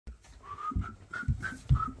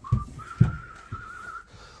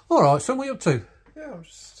Alright, so what are you up to? Yeah, I'm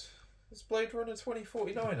just... Is Blade Runner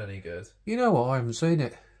 2049 any good? You know what, I haven't seen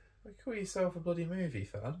it. You call yourself a bloody movie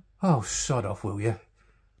fan? Oh, sod off, will you?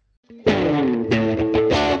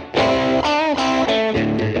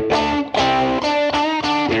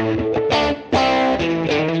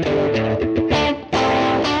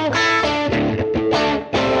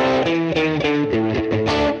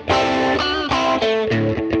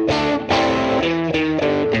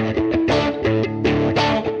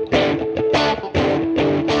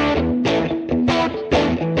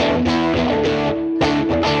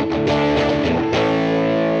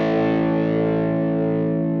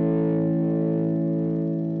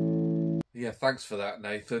 Yeah, thanks for that,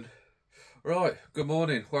 Nathan. Right, good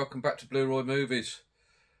morning. Welcome back to Blu-Roy Movies.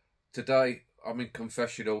 Today, I'm in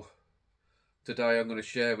confessional. Today, I'm going to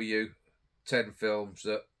share with you 10 films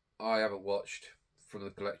that I haven't watched from the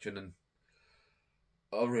collection and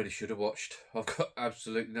I really should have watched. I've got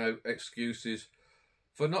absolutely no excuses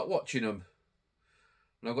for not watching them.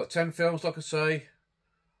 And I've got 10 films, like I say.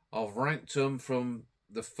 I've ranked them from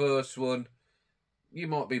the first one. You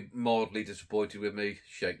might be mildly disappointed with me.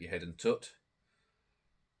 Shake your head and tut.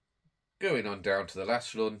 Going on down to the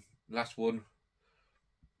last one,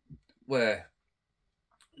 where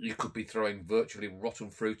you could be throwing virtually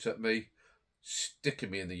rotten fruit at me,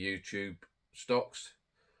 sticking me in the YouTube stocks,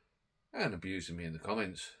 and abusing me in the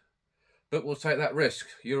comments. But we'll take that risk.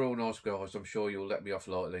 You're all nice guys. I'm sure you'll let me off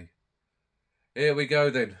lightly. Here we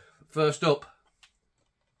go then. First up,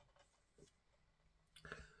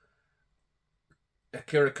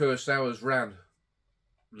 Akira Kurosawa's Ran.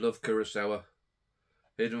 Love Kurosawa.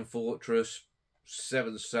 Hidden Fortress,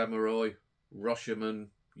 Seven Samurai, Rashomon,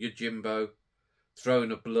 Yojimbo,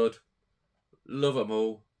 Throne of Blood. Love them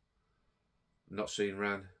all. Not seen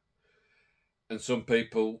Ran. And some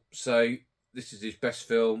people say this is his best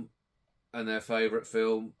film and their favourite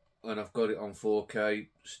film, and I've got it on 4K,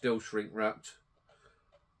 still shrink wrapped.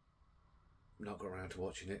 Not got around to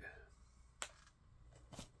watching it.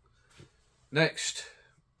 Next,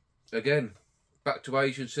 again, back to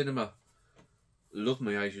Asian cinema. Love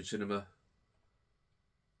my Asian cinema.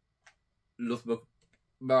 Love my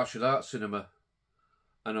martial arts cinema.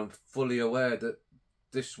 And I'm fully aware that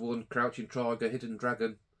this one, Crouching Tiger, Hidden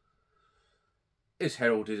Dragon, is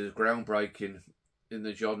heralded as groundbreaking in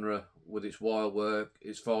the genre with its wild work,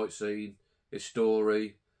 its fight scene, its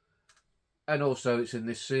story. And also it's in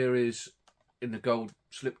this series, in the gold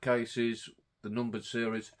slipcases, the numbered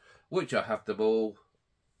series, which I have them all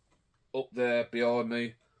up there behind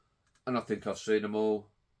me, and I think I've seen them all,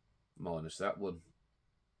 minus that one.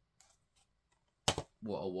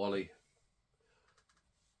 What a wally.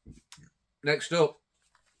 Next up,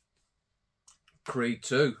 Creed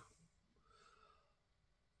 2.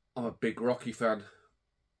 I'm a big Rocky fan,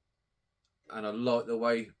 and I like the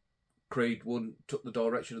way Creed 1 took the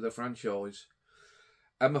direction of the franchise.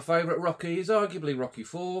 And my favourite Rocky is arguably Rocky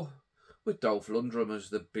 4, with Dolph Lundgren as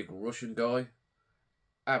the big Russian guy.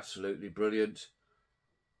 Absolutely brilliant.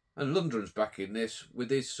 And Lundgren's back in this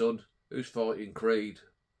with his son, who's fighting Creed.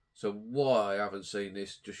 So why I haven't seen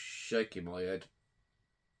this, just shaking my head.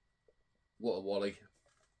 What a wally.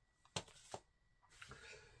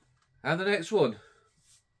 And the next one.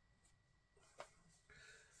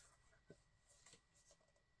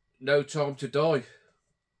 No Time to Die.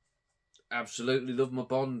 Absolutely love my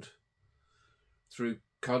Bond. Through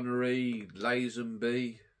Connery,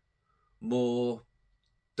 Lazenby, Moore,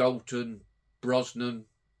 Dalton, Brosnan,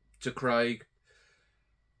 to Craig.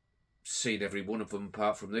 Seen every one of them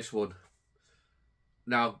apart from this one.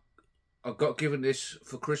 Now, I got given this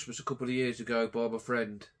for Christmas a couple of years ago by my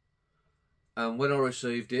friend. And when I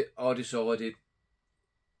received it, I decided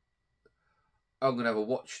I'm going to have a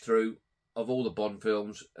watch through of all the Bond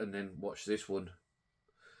films and then watch this one.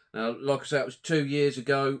 Now, like I said, it was 2 years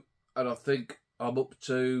ago, and I think I'm up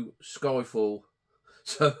to Skyfall.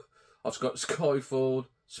 So I've got Skyfall,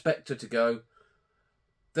 Spectre to go.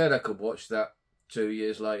 Then I could watch that 2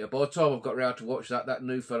 years later. By the time I've got around to watch that, that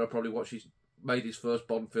new fella probably made his first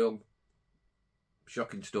Bond film.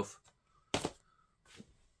 Shocking stuff.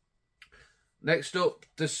 Next up,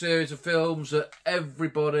 the series of films that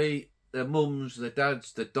everybody, their mums, their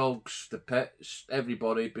dads, their dogs, the pets,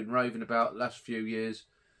 everybody have been raving about the last few years.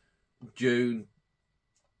 Dune,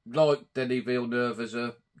 like Denis Villeneuve as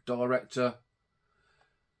a director.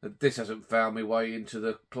 This hasn't found my way into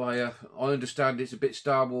the player. I understand it's a bit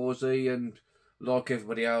Star Warsy, and like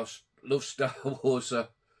everybody else, love Star Wars. So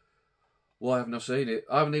why haven't I seen it?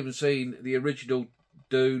 I haven't even seen the original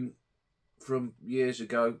Dune from years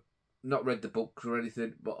ago. Not read the books or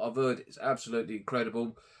anything, but I've heard it's absolutely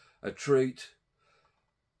incredible. A treat.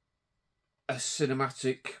 a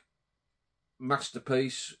cinematic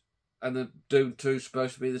masterpiece, and the Dune 2 is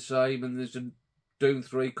supposed to be the same, and there's a Dune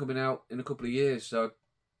 3 coming out in a couple of years, so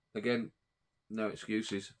again, no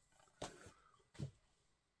excuses.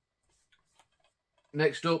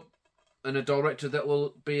 Next up, and a director that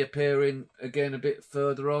will be appearing again a bit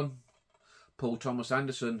further on, Paul Thomas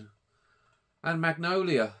Anderson, and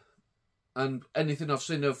Magnolia. And anything I've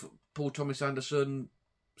seen of Paul Thomas Anderson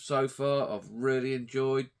so far, I've really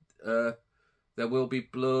enjoyed. There Will Be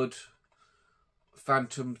Blood,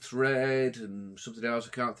 Phantom Thread, and something else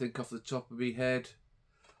I can't think off the top of my head.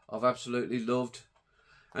 I've absolutely loved.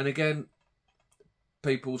 And again,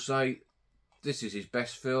 people say this is his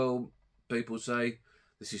best film. People say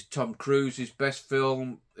this is Tom Cruise's best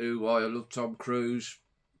film. I love Tom Cruise,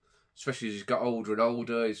 especially as he's got older and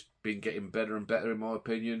older. He's been getting better and better, in my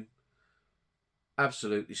opinion.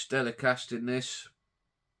 Absolutely stellar cast in this.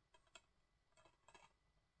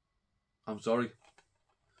 I'm sorry.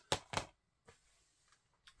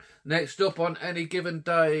 Next up, on any given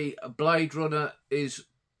day, Blade Runner is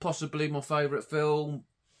possibly my favourite film.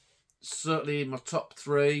 Certainly in my top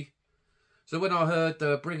 3. So when I heard they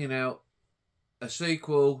were bringing out a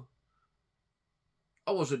sequel,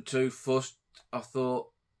 I wasn't too fussed. I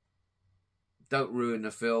thought, don't ruin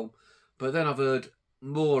the film. But then I've heard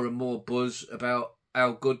more and more buzz about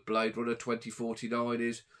how good Blade Runner 2049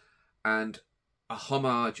 is, and a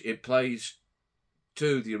homage it plays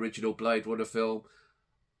to the original Blade Runner film.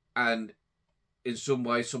 And in some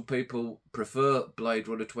ways, some people prefer Blade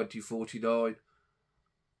Runner 2049.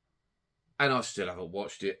 And I still haven't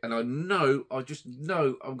watched it. And I just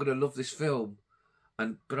know I'm going to love this film.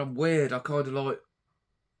 But I'm weird. I kind of like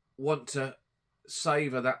want to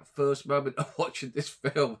savour that first moment of watching this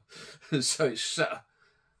film. And so it's set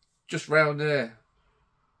just round there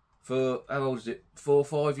for, how old is it? 4 or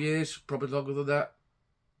 5 years? Probably longer than that.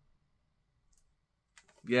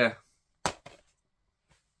 Yeah.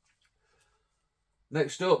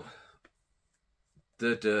 Next up,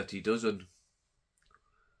 The Dirty Dozen.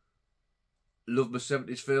 Love my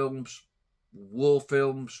 70s films, war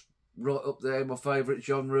films, right up there, my favourite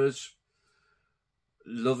genres.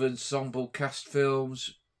 Love ensemble cast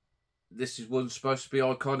films. This is one supposed to be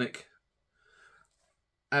iconic.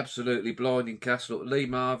 Absolutely blinding cast. Look, Lee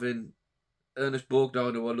Marvin, Ernest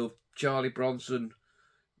Borgnine, who I love, Charlie Bronson,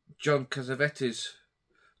 John Cassavetes,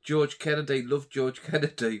 George Kennedy, love George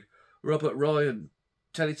Kennedy, Robert Ryan,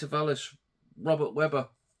 Telly Savalas, Robert Webber.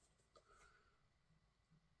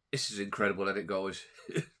 This is incredible, isn't it, guys?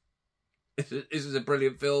 This is a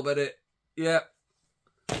brilliant film, isn't it? Yeah.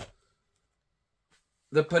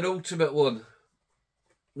 The penultimate one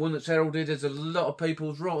that's heralded as a lot of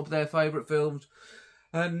people's right up their favourite films.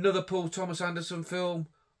 Another Paul Thomas Anderson film.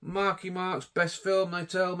 Marky Mark's best film, they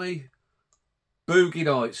tell me. Boogie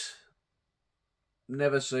Nights.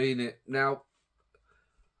 Never seen it. Now,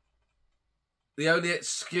 the only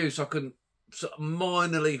excuse I can sort of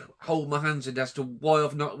minorly hold my hands in as to why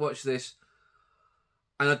I've not watched this,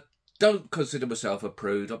 and I don't consider myself a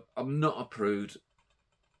prude. I'm not a prude,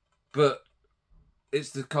 but it's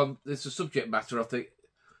the subject matter. I think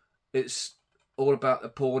it's all about the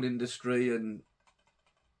porn industry, and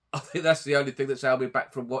I think that's the only thing that's held me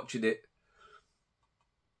back from watching it.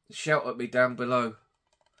 Shout at me down below.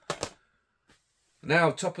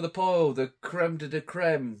 Now, top of the pile, the creme de la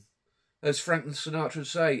creme. As Frank Sinatra would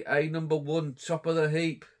say, a number 1, top of the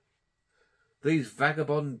heap. These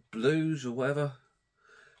vagabond blues or whatever.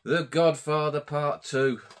 The Godfather Part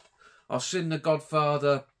 2. I've seen The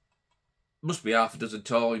Godfather, must be half a dozen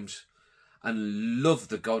times. And love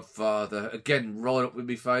The Godfather. Again, right up with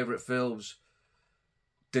my favourite films.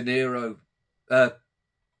 De Niro.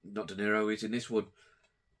 Not De Niro, he's in this one.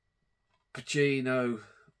 Pacino.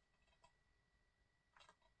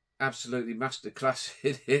 Absolutely masterclass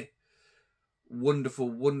in it. Wonderful,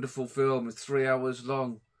 wonderful film. It's 3 hours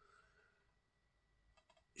long.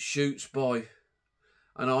 Shoots by.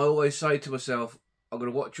 And I always say to myself, I'm going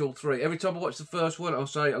to watch all 3. Every time I watch the first one, I'll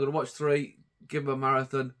say, I'm going to watch 3, give them a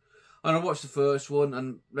marathon. And I watch the first one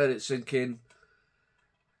and let it sink in.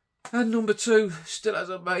 And number 2 still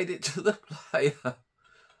hasn't made it to the player.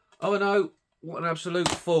 Oh no, what an absolute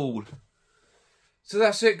fool. So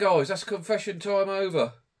that's it, guys. That's confession time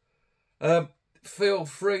over. Feel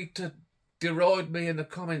free to deride me in the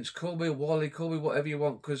comments. Call me Wally, call me whatever you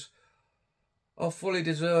want, because I fully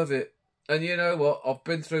deserve it. And you know what? I've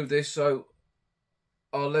been through this, so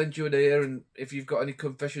I'll lend you an ear, and if you've got any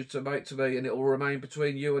confessions to make to me, and it will remain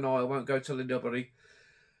between you and I won't go telling nobody,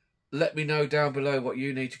 let me know down below what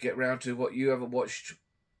you need to get round to, what you haven't watched,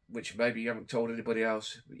 which maybe you haven't told anybody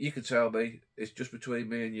else. You can tell me. It's just between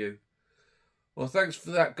me and you. Well, thanks for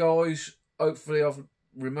that, guys. hopefully I've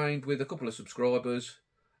remained with a couple of subscribers.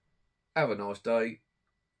 Have a nice day.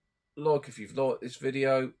 Like if you've liked this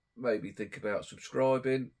video, maybe think about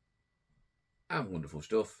subscribing. And wonderful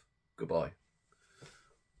stuff. Goodbye.